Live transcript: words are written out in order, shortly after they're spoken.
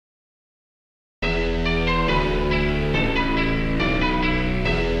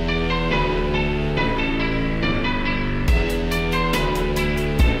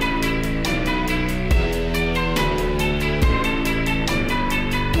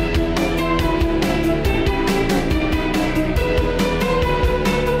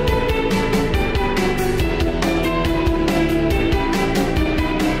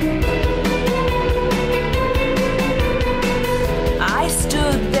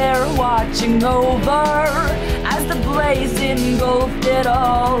watching over as the blaze engulfed it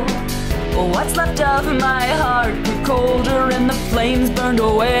all. What's left of my heart grew colder and the flames burned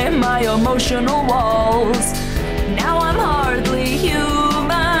away my emotional walls. Now I'm hardly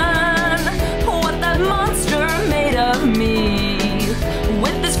human. What that monster made of me.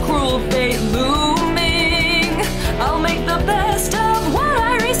 With this cruel fate looming, I'll make the best of what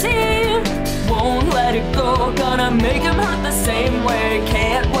I receive. Won't let it go, gonna make him hurt the same way.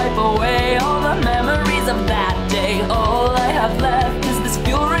 Can't wipe away all the memories of that day. All I have left is this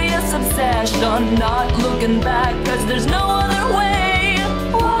furious obsession. Not looking back, cause there's no other way.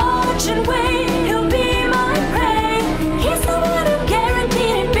 Watch and wait, he'll be my prey. He's the one who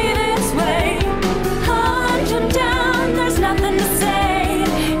guaranteed it'd be this way. Hunt him down, there's nothing to say.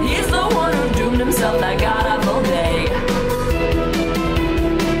 He's the one who doomed himself, that god awful day.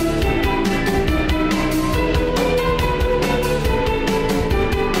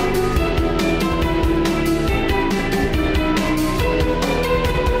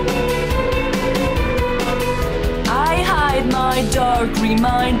 My dark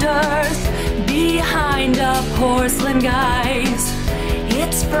reminders behind a porcelain guise.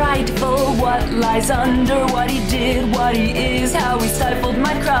 It's frightful what lies under what he did, what he is, how he stifled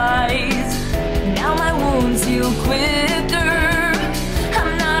my cries. Now my wounds heal quicker.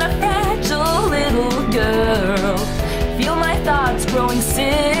 I'm not a fragile little girl. Feel my thoughts growing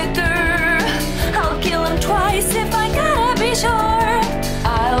sicker. I'll kill him twice if I gotta be sure.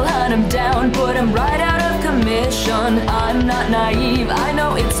 I'll hunt him down, put him right out of commission. I'm not naive, I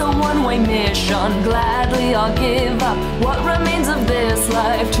know it's a one-way mission. Gladly I'll give up what remains of this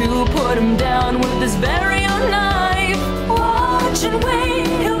life to put him down with this very own knife. Watch and wait,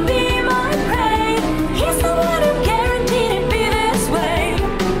 he'll be my prey. He's the one who guaranteed it'd be this way.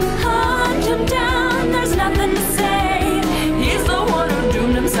 Hunt him down, there's nothing to say. He's the one who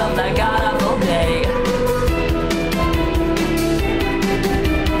doomed himself, that god awful day.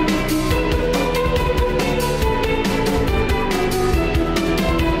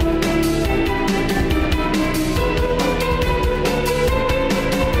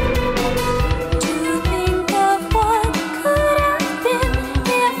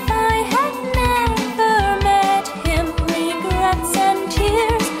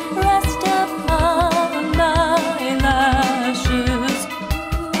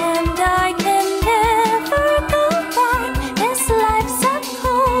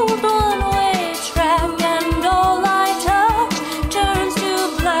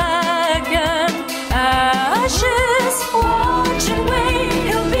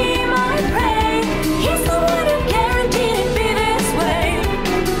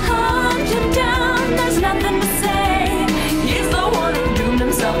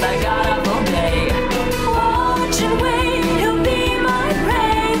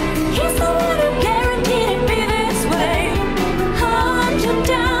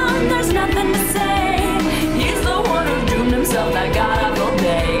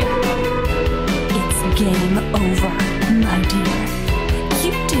 Game over, my dear.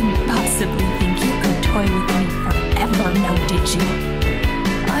 You didn't possibly think you could toy with me forever, now did you?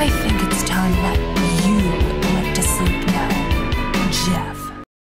 I think it's time that